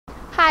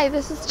Hi,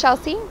 this is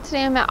Chelsea.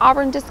 Today I'm at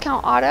Auburn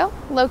Discount Auto,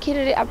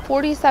 located at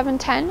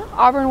 4710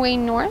 Auburn Way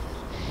North.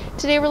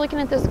 Today we're looking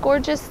at this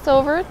gorgeous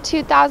silver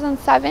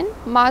 2007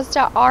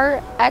 Mazda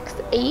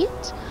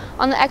RX-8.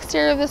 On the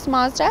exterior of this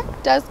Mazda,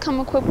 does come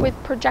equipped with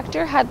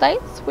projector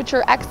headlights, which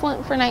are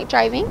excellent for night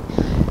driving.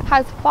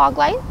 Has fog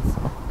lights,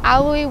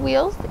 alloy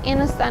wheels,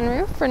 and a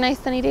sunroof for nice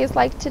sunny days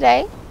like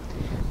today.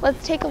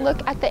 Let's take a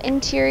look at the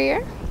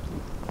interior.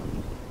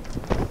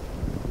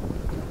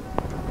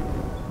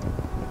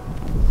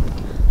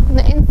 On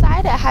the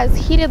inside, it has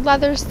heated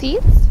leather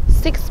seats,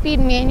 6-speed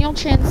manual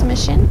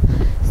transmission,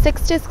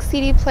 6-disc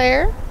CD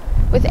player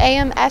with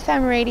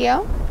AM/FM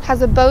radio,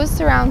 has a Bose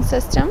surround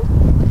system.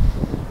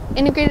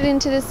 Integrated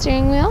into the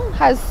steering wheel,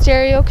 has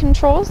stereo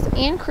controls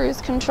and cruise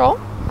control.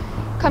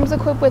 Comes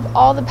equipped with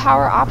all the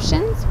power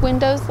options,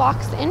 windows,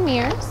 locks, and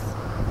mirrors.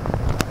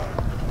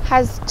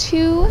 Has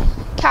 2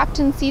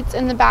 captain seats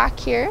in the back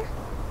here.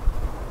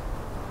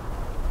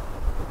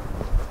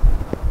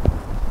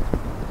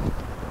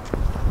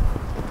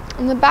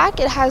 In the back,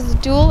 it has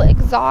dual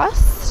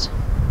exhaust.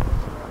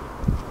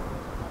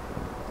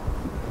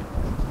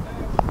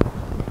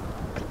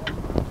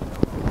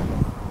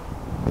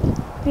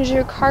 Here's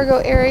your cargo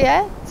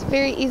area. It's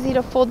very easy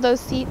to fold those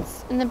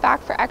seats in the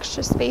back for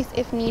extra space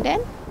if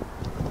needed.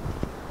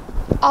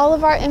 All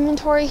of our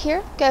inventory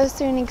here goes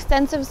through an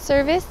extensive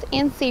service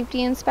and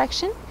safety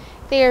inspection.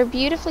 They are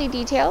beautifully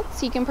detailed,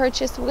 so you can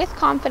purchase with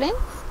confidence.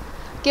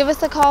 Give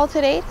us a call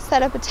today to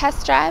set up a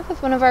test drive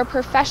with one of our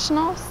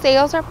professional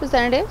sales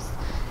representatives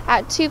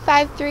at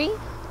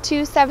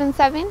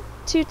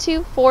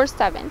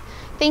 253-277-2247.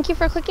 Thank you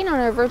for clicking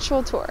on our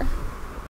virtual tour.